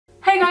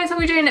guys, how are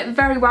we doing?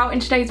 Very well. In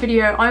today's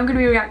video I'm going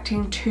to be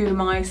reacting to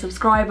my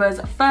subscribers'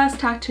 first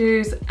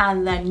tattoos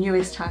and their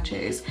newest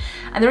tattoos.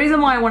 And the reason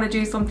why I want to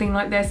do something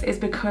like this is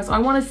because I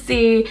want to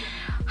see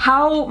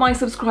how my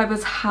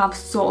subscribers have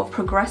sort of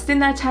progressed in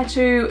their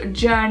tattoo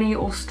journey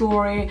or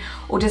story,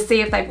 or to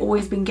see if they've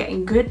always been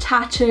getting good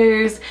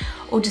tattoos,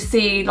 or to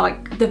see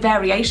like the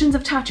variations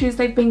of tattoos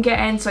they've been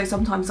getting. So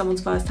sometimes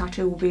someone's first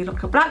tattoo will be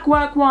like a black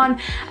work one,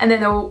 and then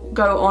they'll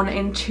go on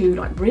into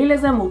like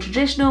realism or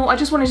traditional. I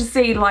just wanted to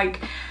see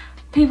like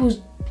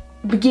people's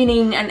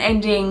beginning and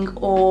ending,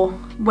 or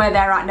where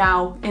they're at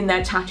now in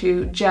their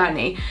tattoo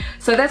journey.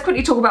 So let's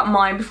quickly talk about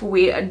mine before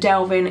we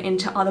delve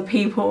into other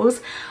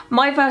people's.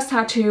 My first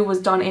tattoo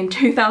was done in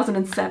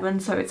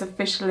 2007, so it's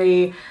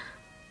officially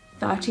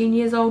 13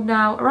 years old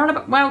now. Around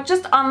about, well,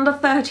 just under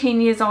 13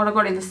 years old. I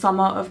got it in the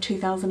summer of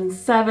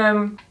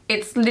 2007.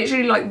 It's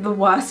literally like the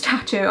worst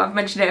tattoo. I've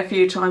mentioned it a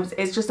few times.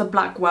 It's just a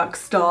black work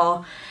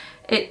star.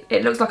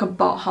 It looks like a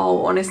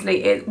butthole,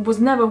 honestly. It was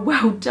never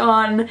well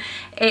done.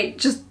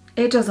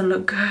 It doesn't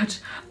look good,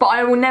 but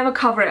I will never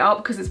cover it up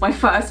because it's my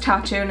first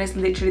tattoo and it's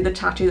literally the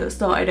tattoo that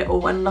started it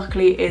all, and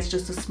luckily it's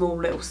just a small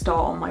little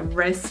star on my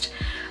wrist.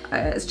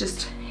 It's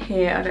just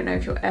here. I don't know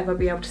if you'll ever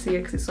be able to see it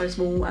because it's so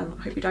small, and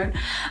I hope you don't.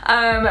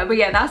 But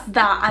yeah, that's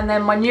that. And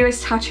then my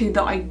newest tattoo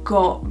that I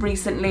got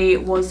recently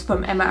was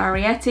from Emma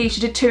Arietti.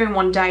 She did 2 in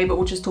one day, but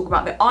we'll just talk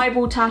about the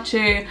eyeball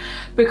tattoo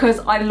because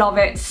I love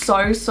it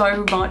so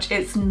much.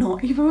 It's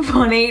not even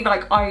funny.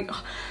 Like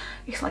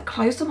it's like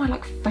close to my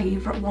like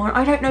favourite one.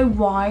 I don't know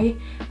why.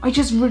 I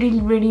just really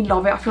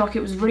love it. I feel like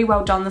it was really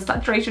well done. The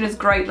saturation is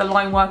great, the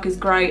line work is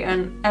great,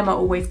 and Emma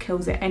always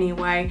kills it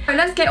anyway. So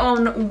let's get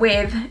on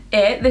with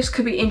it. This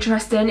could be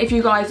interesting. If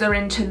you guys are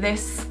into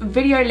this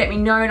video, let me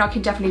know and I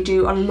can definitely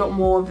do a lot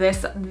more of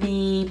this.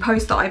 The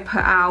post that I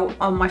put out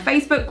on my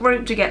Facebook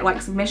group to get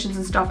like submissions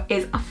and stuff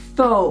is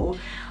full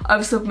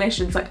of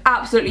submissions, like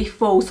absolutely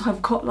full. So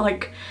I've got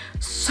like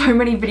so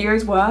many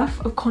videos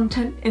worth of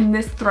content in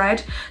this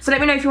thread. So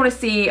let me know if you want to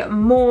see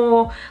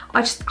more.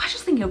 I just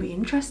think it'll be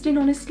interesting,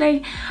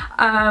 honestly.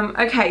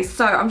 Okay,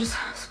 so I'm just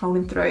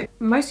scrolling through.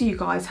 Most of you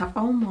guys have,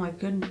 oh my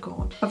good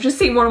god. I've just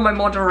seen one of my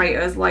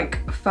moderators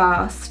like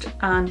first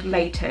and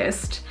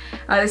latest.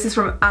 This is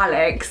from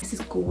Alex. This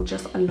is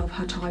gorgeous. I love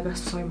her tiger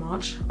so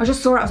much. I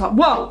just saw it, I was like,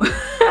 whoa.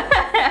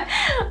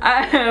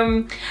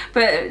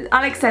 But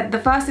Alex said the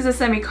first is a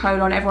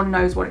semicolon. Everyone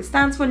knows what it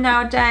stands for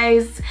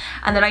nowadays.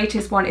 And the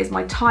latest one is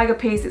my tiger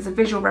piece. It's a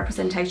visual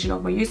representation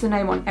of my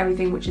username on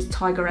everything, which is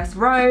Tigress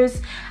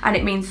Rose, and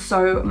it means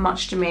so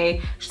much to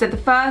me. She said the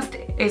first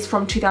is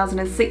from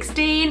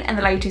 2016 and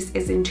the latest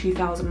is in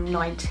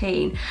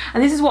 2019.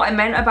 And this is what I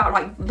meant about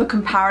like the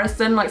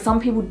comparison. Like some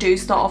people do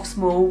start off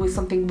small with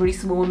something really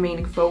small and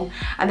meaningful,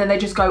 and then they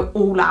just go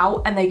all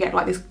out and they get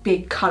like this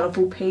big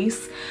colourful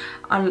piece.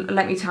 And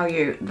let me tell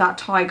you, that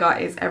tiger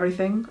is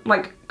everything.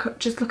 Like,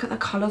 just look at the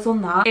colours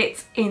on that.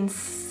 It's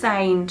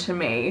insane to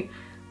me.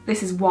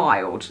 This is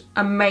wild,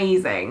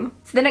 amazing.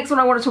 So the next one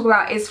I want to talk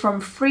about is from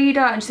Frida,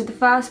 and she said the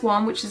first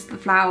one, which is the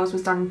flowers,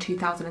 was done in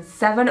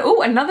 2007.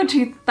 Oh, another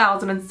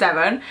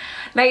 2007.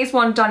 Latest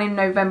one done in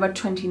November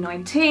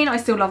 2019. I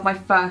still love my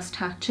first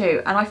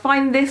tattoo, and I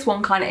find this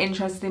one kind of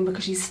interesting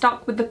because she's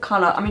stuck with the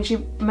colour. I mean, she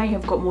may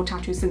have got more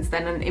tattoos since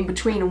then and in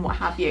between and what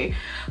have you,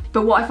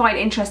 but what I find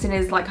interesting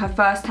is like her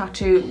first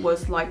tattoo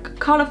was like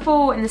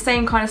colourful in the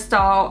same kind of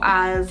style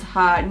as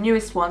her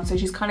newest one, so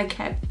she's kind of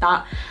kept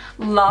that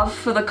love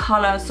for the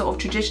colour, sort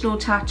of traditional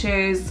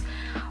tattoos,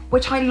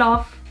 which I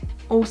love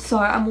also.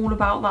 I'm all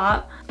about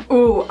that.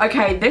 Oh,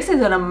 okay, this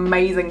is an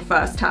amazing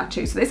first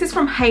tattoo. So this is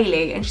from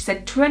Hayley, and she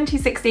said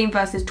 2016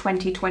 versus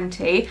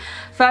 2020.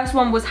 First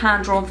one was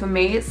hand drawn for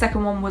me.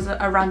 Second one was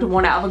a random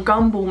one out of a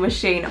gumball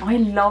machine. I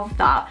love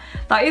that.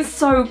 That is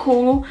so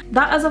cool.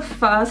 That as a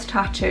first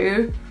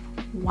tattoo,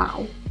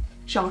 wow.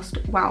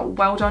 Just wow,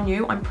 well done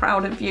you. I'm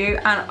proud of you,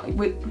 and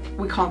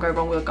we can't go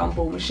wrong with a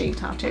gumball machine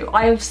tattoo.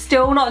 I have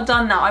still not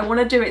done that. I want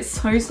to do it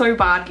so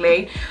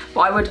badly,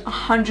 but I would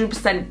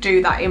 100%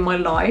 do that in my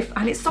life,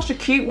 and it's such a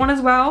cute one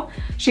as well.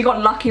 She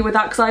got lucky with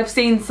that because I've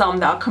seen some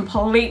that are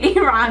completely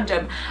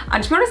random,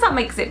 and to be honest that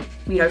makes it,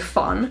 you know,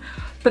 fun.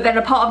 But then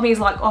a part of me is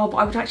like, oh, but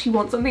I would actually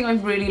want something I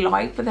really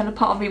like, but then a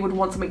part of me would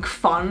want something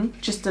fun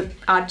just to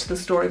add to the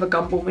story of a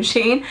gumball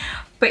machine.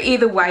 But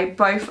either way,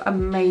 both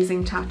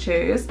amazing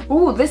tattoos.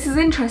 Oh, this is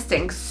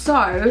interesting.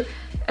 So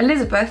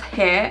Elizabeth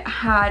here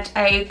had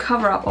a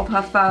cover up of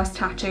her first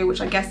tattoo,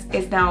 which I guess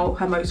is now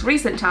her most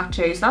recent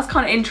tattoo. So that's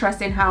kind of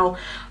interesting how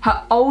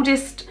her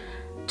oldest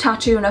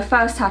tattoo and her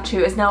first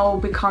tattoo has now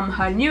become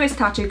her newest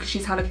tattoo because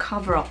she's had a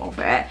cover up of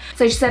it.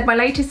 So she said my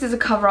latest is a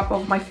cover up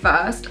of my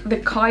first. The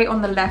kite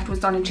on the left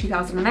was done in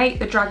 2008.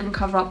 The dragon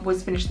cover up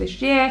was finished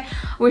this year.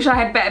 I wish I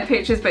had better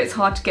pictures, but it's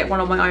hard to get one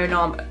on my own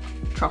arm.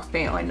 Trust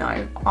me, I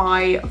know.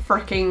 I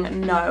freaking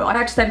know. I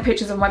had to send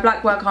pictures of my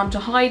black work arm to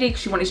Heidi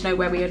because she wanted to know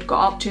where we had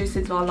got up to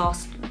since our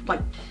last, like,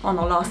 on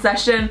our last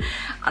session.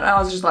 And I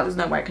was just like, there's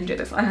no way I can do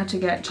this. I had to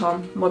get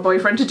Tom, my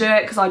boyfriend, to do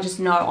it because I just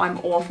know I'm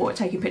awful at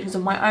taking pictures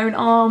of my own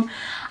arm.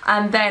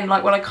 And then,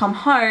 like, when I come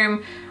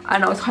home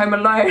and I was home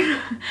alone,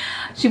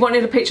 she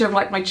wanted a picture of,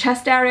 like, my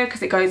chest area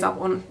because it goes up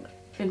on,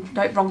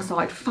 no, wrong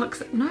side.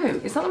 Fuck's, no,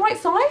 is that the right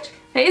side?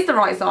 It is the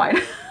right side.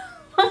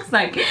 Fuck's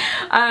sake.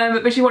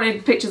 But she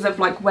wanted pictures of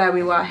like where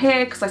we were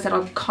here because I said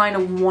I kind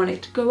of want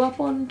it to go up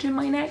onto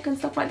my neck and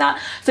stuff like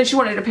that. So she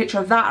wanted a picture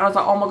of that and I was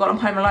like, oh my god, I'm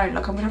home alone.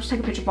 Like I'm gonna have to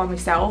take a picture by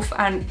myself,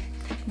 and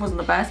it wasn't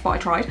the best, but I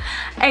tried.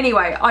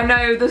 Anyway, I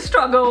know the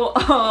struggle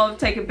of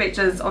taking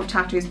pictures of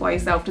tattoos by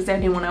yourself. Does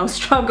anyone else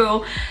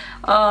struggle?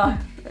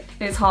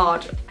 It's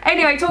hard.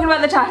 Anyway, talking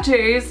about the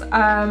tattoos,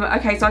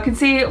 okay, so I can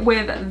see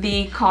with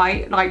the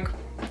kite, like,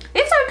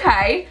 it's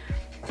okay,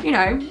 you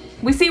know,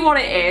 we see what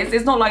it is.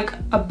 It's not like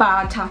a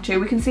bad tattoo.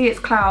 We can see it's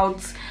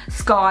clouds,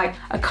 sky,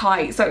 a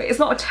kite. So it's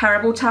not a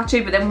terrible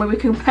tattoo, but then when we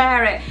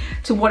compare it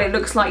to what it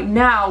looks like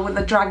now with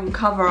the dragon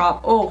cover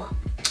up, oh,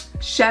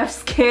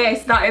 chef's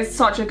kiss. That is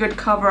such a good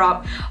cover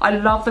up. I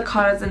love the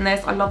colours in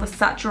this. I love the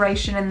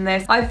saturation in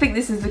this. I think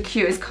this is the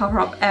cutest cover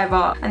up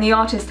ever. And the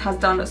artist has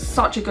done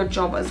such a good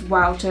job as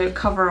well to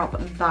cover up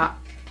that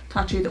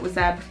tattoo that was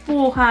there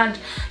beforehand,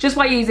 just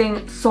by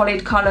using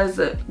solid colours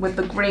with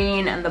the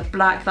green and the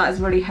black. That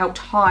has really helped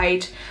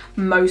hide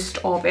most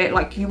of it.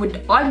 Like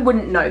I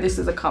wouldn't know this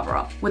is a cover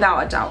up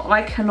without a doubt.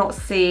 I cannot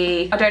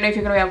see, I don't know if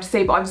you're gonna be able to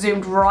see, but I've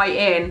zoomed right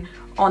in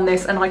on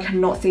this and I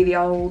cannot see the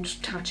old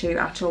tattoo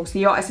at all. So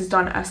the artist has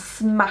done a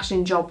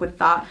smashing job with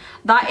that.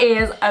 That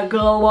is a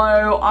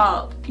glow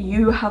up.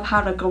 You have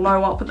had a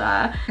glow up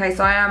there. Okay,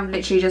 so I am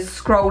literally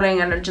just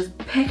scrolling and just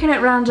picking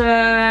at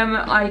random.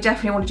 I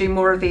definitely want to do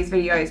more of these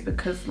videos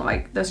because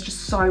like there's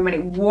just so many.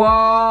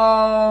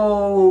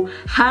 Whoa,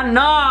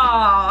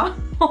 Hannah.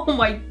 Oh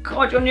my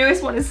god, your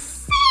newest one is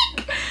sick.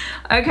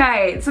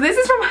 Okay, so this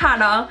is from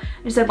Hannah.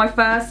 She said, my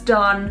first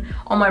done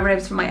on my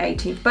ribs for my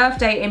 18th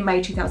birthday in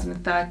May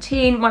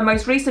 2013. My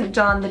most recent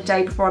done the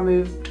day before I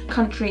moved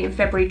country in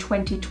February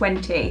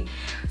 2020.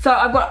 So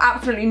I've got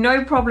absolutely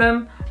no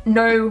problem,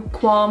 no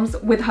qualms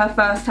with her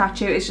first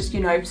tattoo. It's just,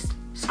 you know,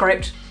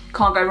 script.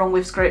 Can't go wrong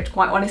with script,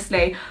 quite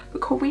honestly.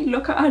 But can we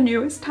look at her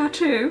newest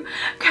tattoo?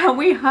 Can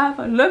we have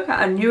a look at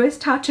her newest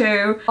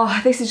tattoo?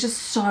 Oh, this is just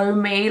so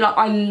me. Like,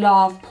 I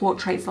love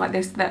portraits like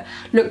this that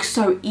look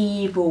so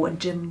evil and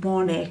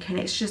demonic, and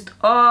it's just,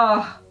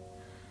 oh,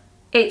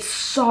 it's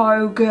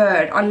so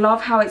good. I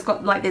love how it's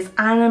got like this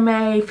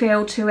anime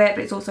feel to it,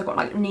 but it's also got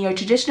like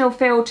neo-traditional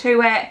feel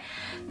to it.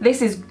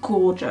 This is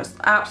gorgeous.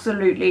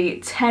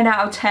 Absolutely 10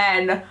 out of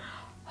 10.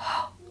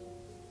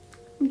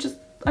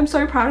 I'm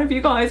so proud of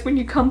you guys when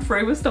you come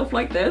through with stuff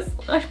like this.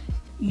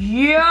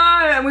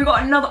 Yeah, and we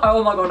got another,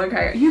 oh my god,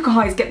 okay. You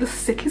guys get the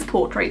sickest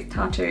portrait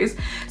tattoos.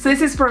 So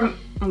this is from,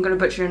 I'm gonna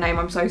butcher your name,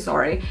 I'm so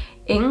sorry.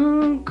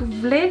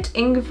 Ingvlid,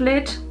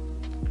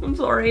 I'm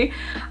sorry.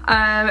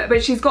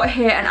 But she's got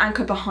here an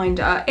anchor behind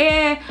her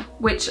ear,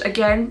 which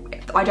again,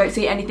 I don't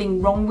see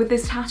anything wrong with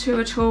this tattoo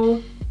at all.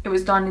 It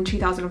was done in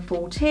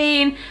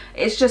 2014.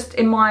 It's just,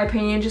 in my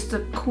opinion, just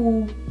a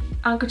cool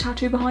anchor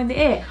tattoo behind the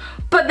ear.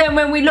 But then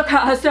when we look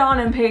at her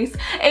sternum piece,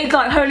 it's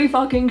like, holy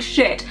fucking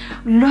shit,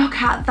 look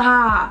at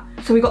that.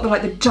 So we've got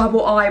the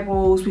double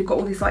eyeballs, we've got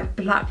all this like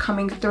black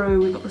coming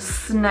through, we've got the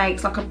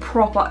snakes, like a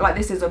proper, like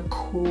this is a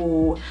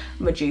cool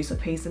Medusa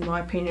piece in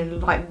my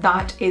opinion. Like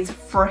that is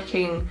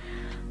freaking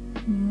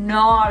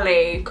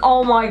gnarly.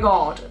 Oh my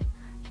god,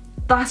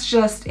 that's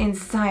just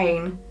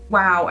insane.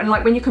 Wow. And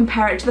like when you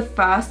compare it to the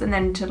first and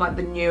then to like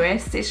the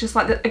newest, it's just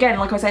like, again,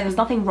 like I was saying, there's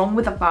nothing wrong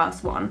with the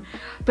first one,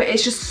 but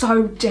it's just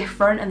so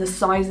different and the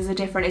sizes are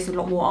different. It's a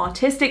lot more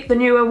artistic, the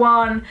newer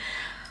one.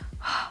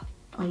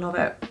 I love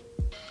it.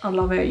 I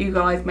love it. You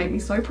guys make me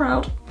so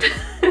proud.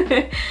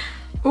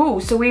 Oh,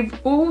 so we've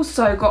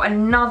also got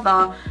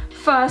another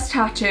first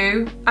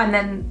tattoo, and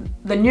then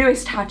the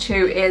newest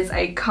tattoo is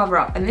a cover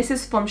up, and this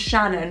is from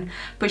Shannon,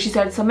 but she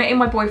said, submitting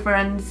my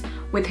boyfriend's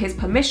with his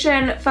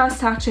permission, first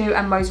tattoo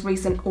and most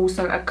recent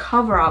also a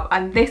cover up.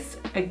 And this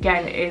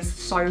again is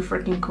so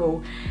freaking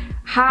cool.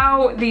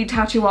 How the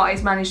tattoo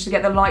artist managed to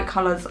get the light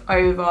colours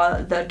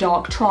over the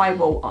dark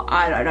tribal,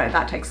 I don't know,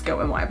 that takes skill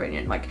in my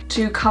opinion. Like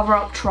to cover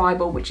up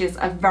tribal, which is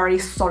a very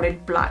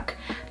solid black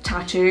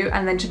tattoo,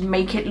 and then to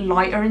make it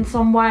lighter in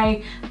some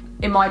way,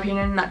 in my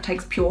opinion, that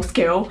takes pure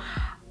skill.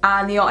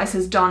 And the artist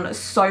has done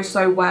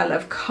so well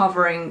of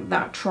covering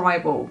that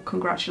tribal.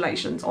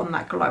 Congratulations on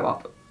that glow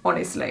up,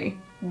 honestly.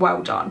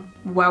 Well done,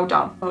 well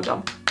done, well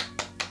done.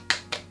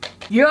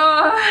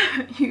 Yeah,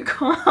 you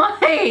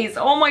guys,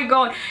 oh my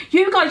god,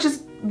 you guys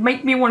just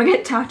make me want to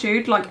get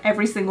tattooed like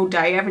every single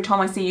day, every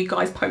time I see you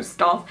guys post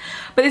stuff.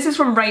 But this is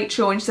from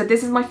Rachel, and she said,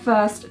 this is my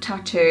first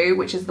tattoo,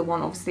 which is the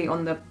one obviously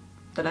on the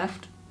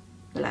left.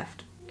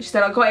 She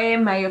said, I got it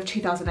in May of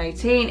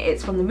 2018.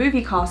 It's from the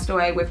movie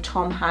Castaway with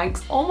Tom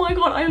Hanks. Oh my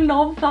god, I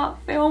love that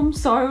film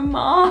so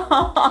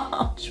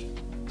much.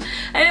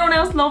 Anyone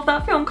else love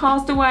that film,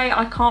 Castaway?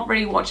 I can't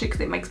really watch it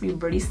because it makes me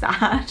really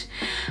sad.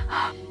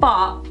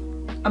 But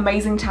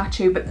amazing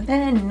tattoo. But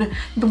then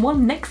the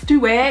one next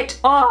to it,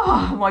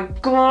 oh my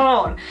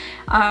god.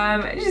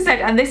 She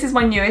said, and this is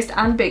my newest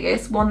and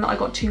biggest one that I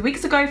got 2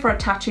 weeks ago for a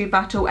tattoo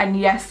battle, and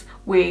yes,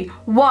 we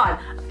won.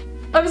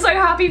 I'm so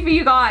happy for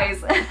you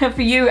guys,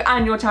 for you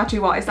and your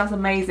tattoo artist. That's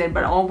amazing.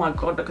 But oh my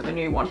god, look at the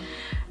new one.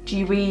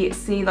 Do we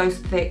see those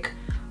thick,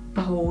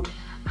 bold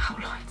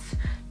outlines?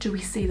 Do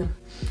we see them?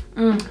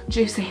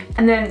 Juicy.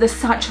 And then the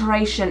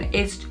saturation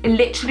is, it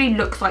literally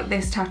looks like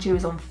this tattoo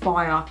is on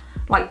fire.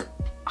 Like,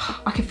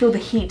 I can feel the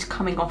heat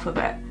coming off of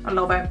it. I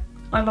love it.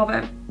 I love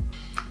it.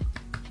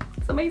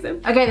 It's amazing.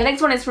 Okay, the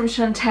next one is from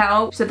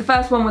Chantel. She said the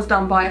first one was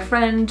done by a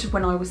friend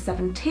when I was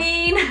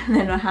 17. And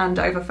then a hand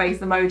over face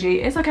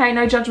emoji. It's okay,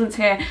 no judgments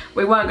here.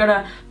 We weren't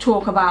gonna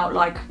talk about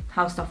like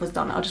how stuff was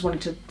done. I just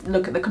wanted to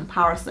look at the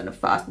comparison of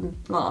first and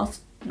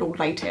last, or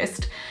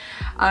latest.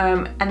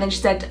 And then she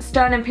said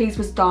sternum piece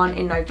was done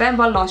in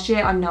November last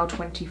year. I'm now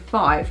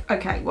 25.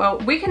 Okay, well,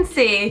 we can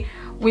see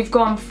we've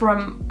gone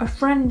from a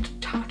friend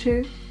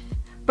tattoo,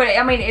 but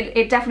I mean,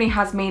 it definitely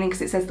has meaning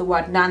because it says the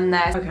word nan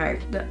there. Okay,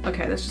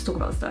 okay, let's just talk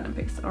about the sternum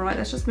piece. All right,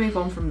 let's just move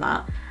on from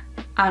that.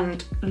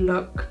 And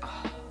look,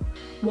 oh,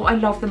 what I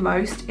love the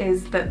most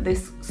is that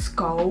this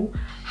skull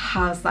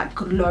has that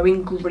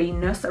glowing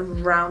greenness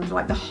around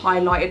like the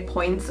highlighted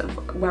points of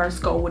where a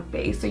skull would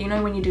be. So you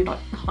know when you do like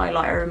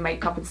highlighter and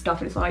makeup and stuff,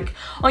 and it's like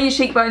on your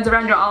cheekbones,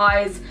 around your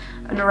eyes,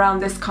 and around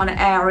this kind of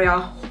area.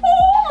 Oh,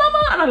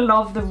 mama! And I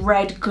love the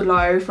red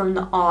glow from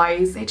the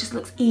eyes. It just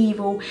looks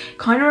evil.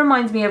 Kind of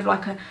reminds me of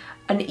like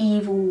an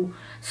evil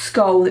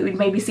skull that we'd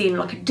maybe see in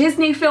like a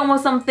Disney film or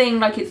something.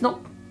 Like, it's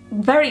not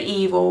very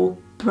evil,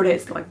 but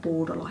it's like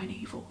borderline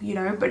evil, you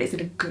know, but it's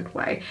in a good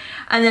way.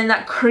 And then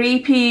that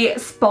creepy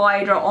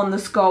spider on the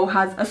skull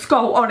has a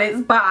skull on its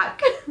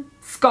back.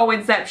 Skull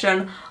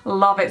inception,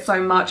 love it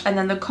so much. And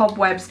then the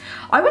cobwebs,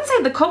 I would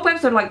say the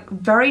cobwebs are like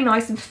very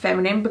nice and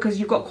feminine because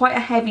you've got quite a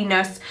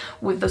heaviness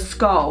with the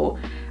skull,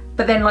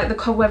 but then like the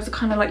cobwebs are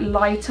kind of like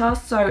lighter,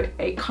 so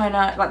it kind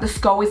of like the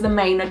skull is the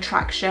main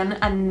attraction,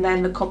 and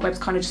then the cobwebs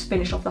kind of just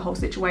finish off the whole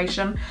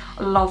situation.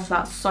 I love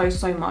that so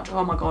much.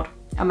 Oh my god,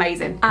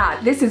 amazing.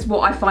 This is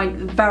what I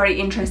find very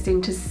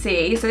interesting to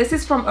see. So this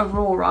is from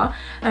Aurora,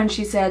 and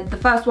she said the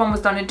first one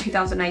was done in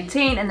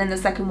 2018 and then the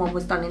second one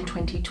was done in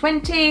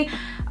 2020,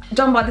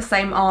 done by the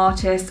same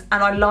artist.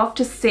 And I love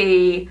to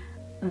see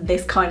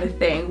this kind of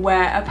thing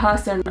where a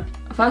person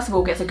first of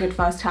all gets a good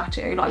first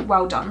tattoo, like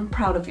well done,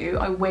 proud of you.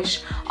 I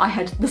wish I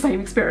had the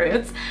same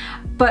experience,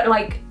 but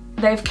like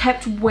they've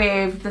kept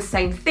with the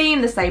same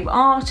theme, the same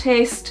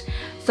artist,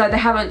 so they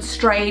haven't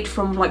strayed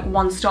from like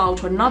one style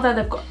to another.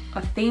 They've got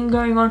a theme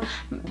going on.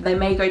 They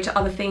may go to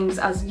other themes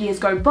as years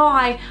go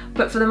by,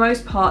 but for the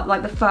most part,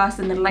 like the first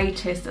and the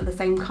latest are the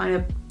same kind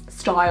of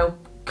style,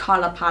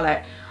 color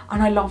palette.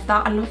 And I love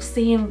that. I love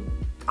seeing,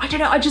 I don't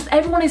know,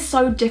 everyone is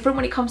so different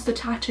when it comes to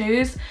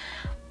tattoos.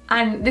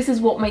 And this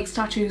is what makes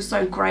tattoos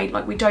so great.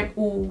 Like, we don't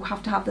all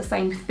have to have the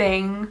same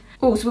thing.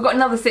 Oh, so we've got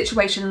another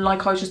situation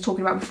like I was just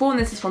talking about before, and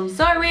this is from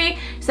Zoe.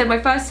 She said, my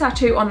first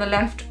tattoo on the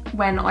left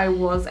when I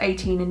was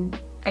 18 in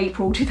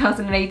April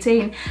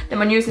 2018. Then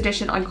my newest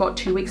edition I got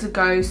 2 weeks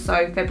ago,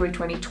 so February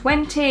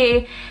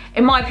 2020.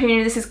 In my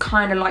opinion, this is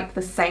kind of like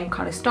the same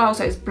kind of style.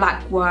 So it's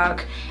black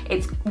work,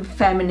 it's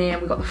feminine,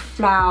 we've got the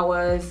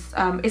flowers.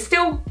 It's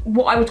still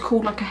what I would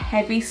call like a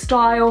heavy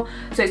style,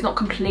 so it's not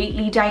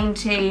completely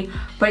dainty,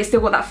 but it's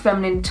still got that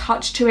feminine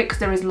touch to it because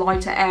there is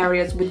lighter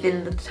areas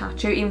within the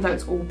tattoo, even though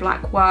it's all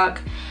black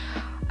work.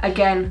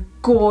 Again,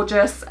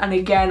 gorgeous, and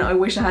again, I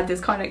wish I had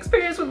this kind of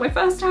experience with my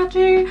first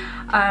tattoo,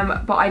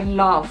 but I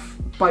love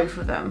both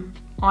of them.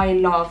 I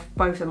love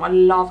both of them. I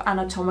love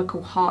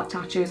anatomical heart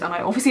tattoos, and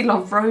I obviously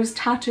love rose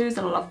tattoos,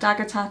 and I love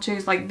dagger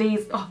tattoos. Like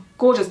these, oh,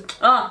 gorgeous.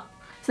 Ah.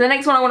 So the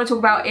next one I want to talk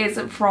about is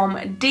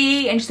from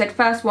D, and she said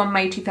first one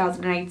May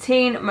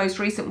 2018, most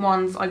recent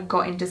ones I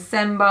got in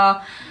December.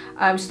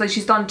 So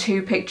she's done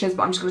 2 pictures,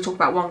 but I'm just going to talk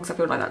about one because I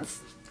feel like that's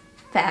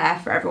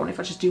fair for everyone if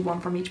I just do one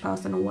from each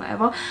person or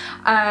whatever.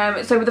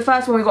 So with the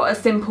first one, we got a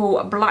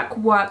simple black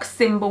work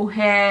symbol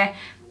here.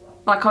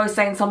 Like I was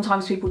saying,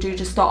 sometimes people do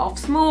just start off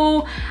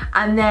small,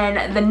 and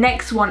then the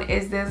next one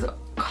is this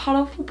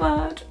colourful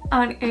bird,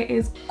 and it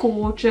is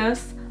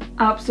gorgeous.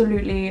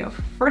 Absolutely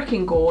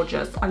freaking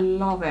gorgeous. I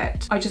love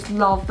it. I just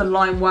love the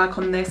line work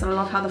on this, and I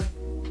love how the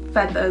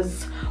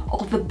feathers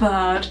of the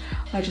bird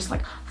are just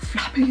like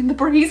flapping in the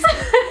breeze.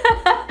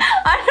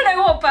 I don't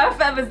know what bird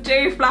feathers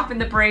do, flap in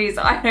the breeze.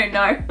 I don't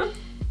know.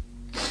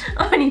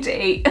 I need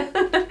to eat.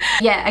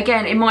 Yeah,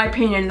 again, in my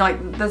opinion, like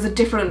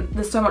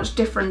there's so much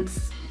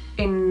difference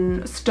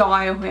in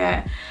style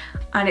here,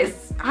 and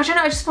it's, I don't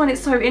know, I just find it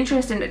so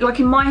interesting. Like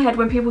in my head,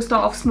 when people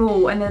start off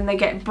small and then they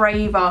get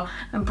braver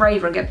and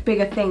braver and get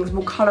bigger things,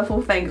 more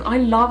colourful things, I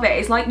love it.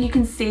 It's like you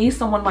can see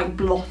someone like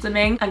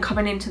blossoming and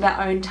coming into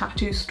their own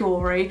tattoo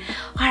story.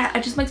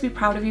 It just makes me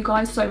proud of you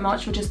guys so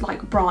much for just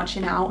like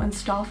branching out and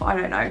stuff. I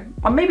don't know,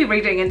 I'm maybe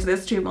reading into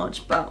this too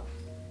much, but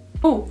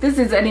Oh, this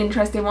is an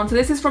interesting one. So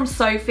this is from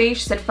Sophie.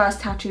 She said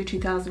first tattoo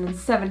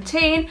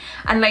 2017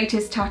 and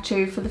latest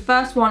tattoo. For the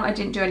first one, I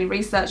didn't do any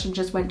research and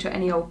just went to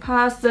any old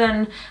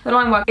person. The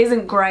line work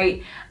isn't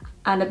great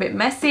and a bit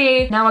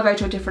messy. Now I go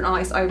to a different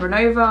artist over and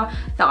over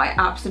that I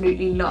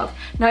absolutely love.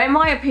 Now, in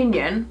my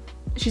opinion,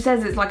 she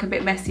says it's like a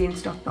bit messy and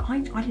stuff, but I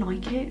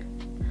like it.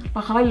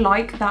 Like, I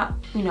like that,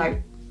 you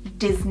know,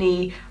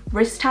 Disney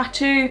wrist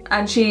tattoo,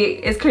 and she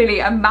is clearly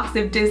a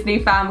massive Disney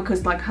fan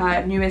because like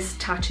her newest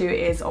tattoo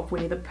is of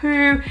Winnie the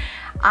Pooh,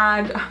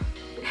 and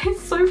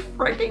it's so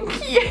freaking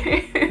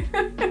cute.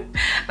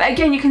 But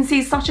again, you can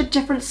see such a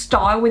different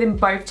style within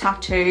both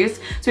tattoos.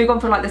 So we've gone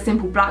for like the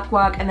simple black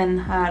work and then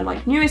her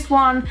like newest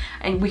one,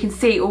 and we can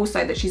see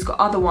also that she's got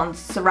other ones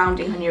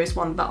surrounding her newest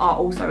one that are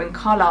also in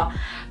colour.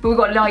 But we've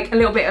got like a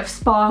little bit of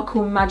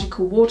sparkle,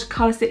 magical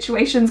watercolour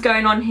situations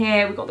going on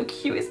here. We've got the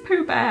cutest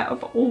Pooh Bear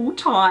of all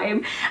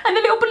time, and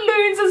the little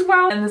balloons as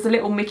well. And there's a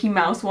little Mickey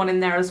Mouse one in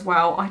there as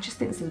well. I just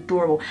think this is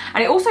adorable.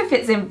 And it also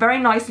fits in very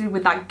nicely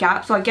with that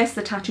gap. So I guess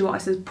the tattoo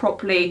artist has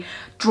properly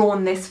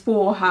drawn this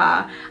for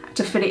her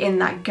to fit it in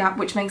that gap,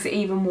 which makes it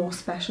even more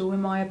special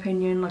in my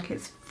opinion. Like,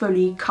 it's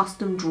fully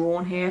custom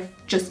drawn here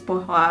just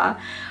for her.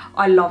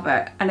 I love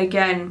it. And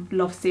again,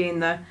 love seeing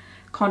the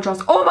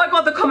contrast. Oh my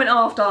god, the comment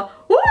after.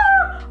 Woo!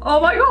 Oh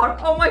my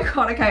god, oh my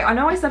god. Okay, I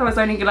know I said I was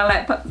only gonna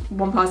let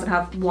one person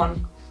have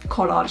one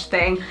collage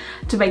thing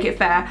to make it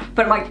fair,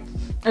 but like,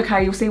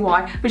 okay, you'll see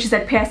why. But she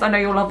said, P.S. I know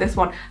you'll love this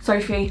one.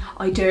 Sophie,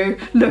 I do.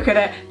 Look at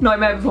it.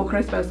 Nightmare Before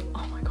Christmas.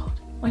 Oh my god,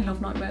 I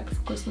love Nightmare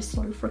Before Christmas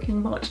so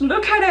freaking much.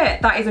 Look at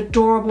it. That is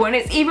adorable. And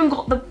it's even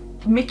got the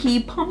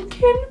Mickey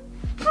pumpkin.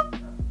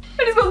 And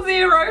it's got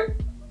 0.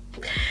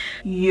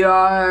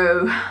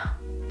 Yo.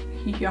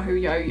 Yo,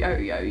 yo, yo,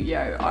 yo,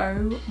 yo.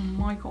 Oh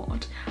my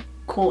god.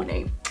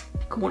 Courtney.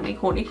 Courtney,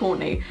 Courtney,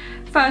 Courtney.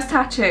 First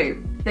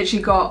tattoo that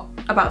she got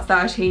about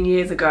 13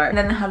 years ago. And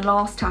then her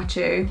last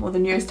tattoo, or the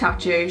newest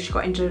tattoo, she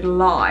got in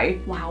July.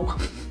 Wow.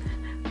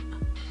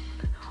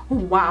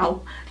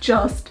 Wow.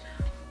 Just,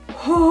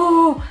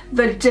 oh,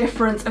 the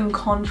difference and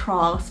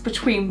contrast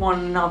between one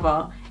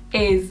another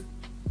is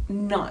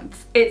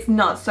nuts. It's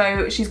nuts.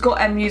 So she's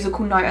got a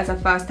musical note as her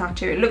first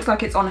tattoo. It looks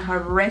like it's on her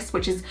wrist,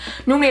 which is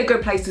normally a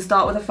good place to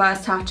start with a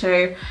first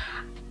tattoo.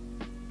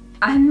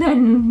 And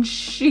then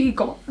she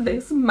got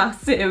this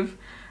massive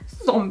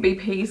zombie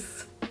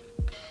piece.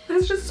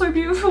 It's just so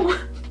beautiful.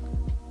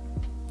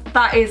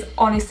 That is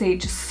honestly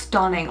just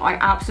stunning. I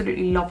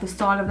absolutely love the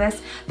style of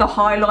this. The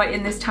highlight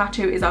in this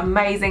tattoo is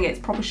amazing. It's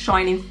proper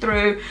shining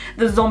through.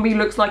 The zombie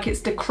looks like it's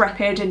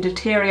decrepit and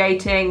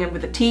deteriorating, and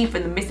with the teeth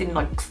and the missing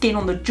like skin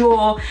on the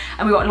jaw.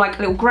 And we got like a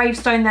little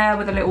gravestone there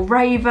with a little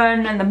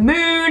raven and the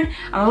moon.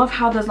 And I love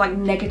how there's like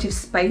negative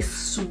space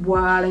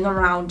swirling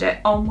around it.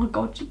 Oh my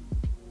god.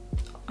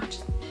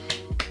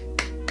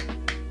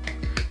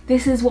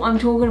 This is what I'm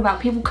talking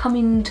about. People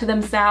coming to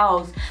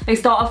themselves. They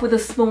start off with a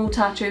small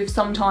tattoo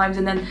sometimes,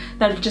 and then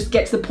they'll just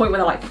get to the point where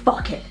they're like,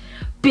 fuck it,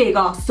 big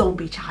ass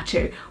zombie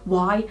tattoo.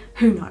 Why?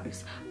 Who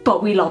knows?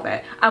 But we love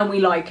it and we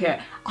like it.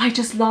 I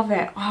just love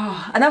it.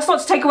 Oh. And that's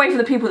not to take away from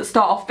the people that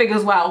start off big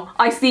as well.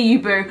 I see you,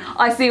 boo.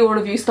 I see all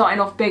of you starting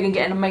off big and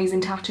getting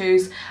amazing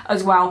tattoos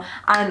as well.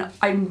 And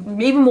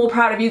I'm even more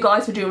proud of you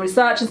guys for doing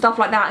research and stuff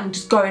like that and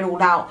just going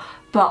all out.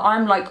 But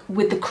I'm like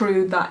with the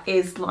crew that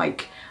is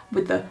like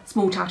with the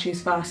small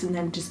tattoos first and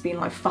then just being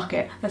like, fuck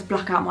it, let's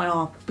black out my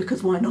arm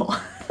because why not?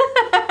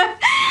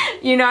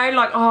 You know,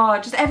 like, oh,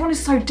 just everyone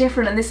is so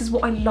different, and this is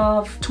what I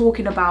love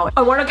talking about.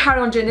 I want to carry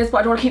on doing this, but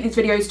I don't want to keep these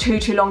videos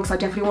too long because I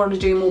definitely want to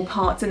do more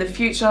parts in the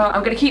future.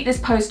 I'm going to keep this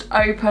post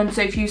open,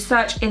 so if you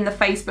search in the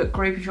Facebook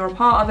group, if you're a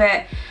part of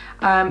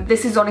it,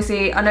 this is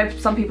honestly, I know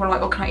some people are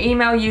like, oh, can I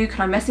email you?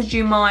 Can I message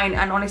you mine?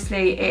 And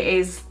honestly, it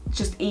is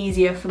just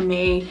easier for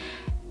me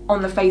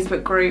on the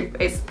Facebook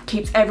group. It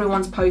keeps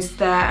everyone's posts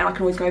there, and I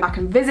can always go back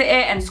and visit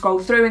it and scroll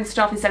through and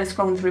stuff instead of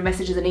scrolling through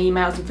messages and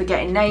emails and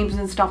forgetting names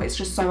and stuff. It's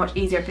just so much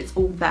easier if it's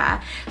all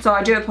there. So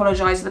I do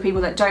apologise to the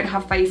people that don't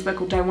have Facebook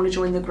or don't want to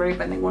join the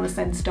group and they want to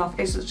send stuff.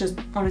 It's just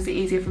honestly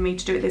easier for me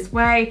to do it this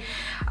way.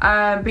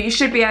 But you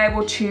should be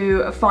able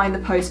to find the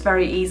post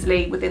very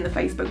easily within the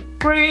Facebook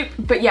group.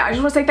 But yeah, I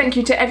just want to say thank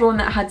you to everyone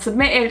that had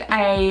submitted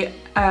a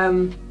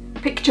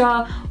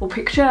picture or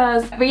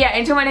pictures. But yeah,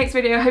 until my next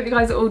video, I hope you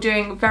guys are all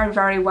doing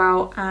very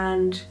well,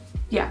 and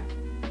yeah,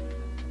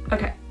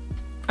 okay,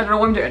 I don't know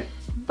what I'm doing.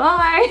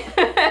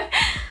 Bye.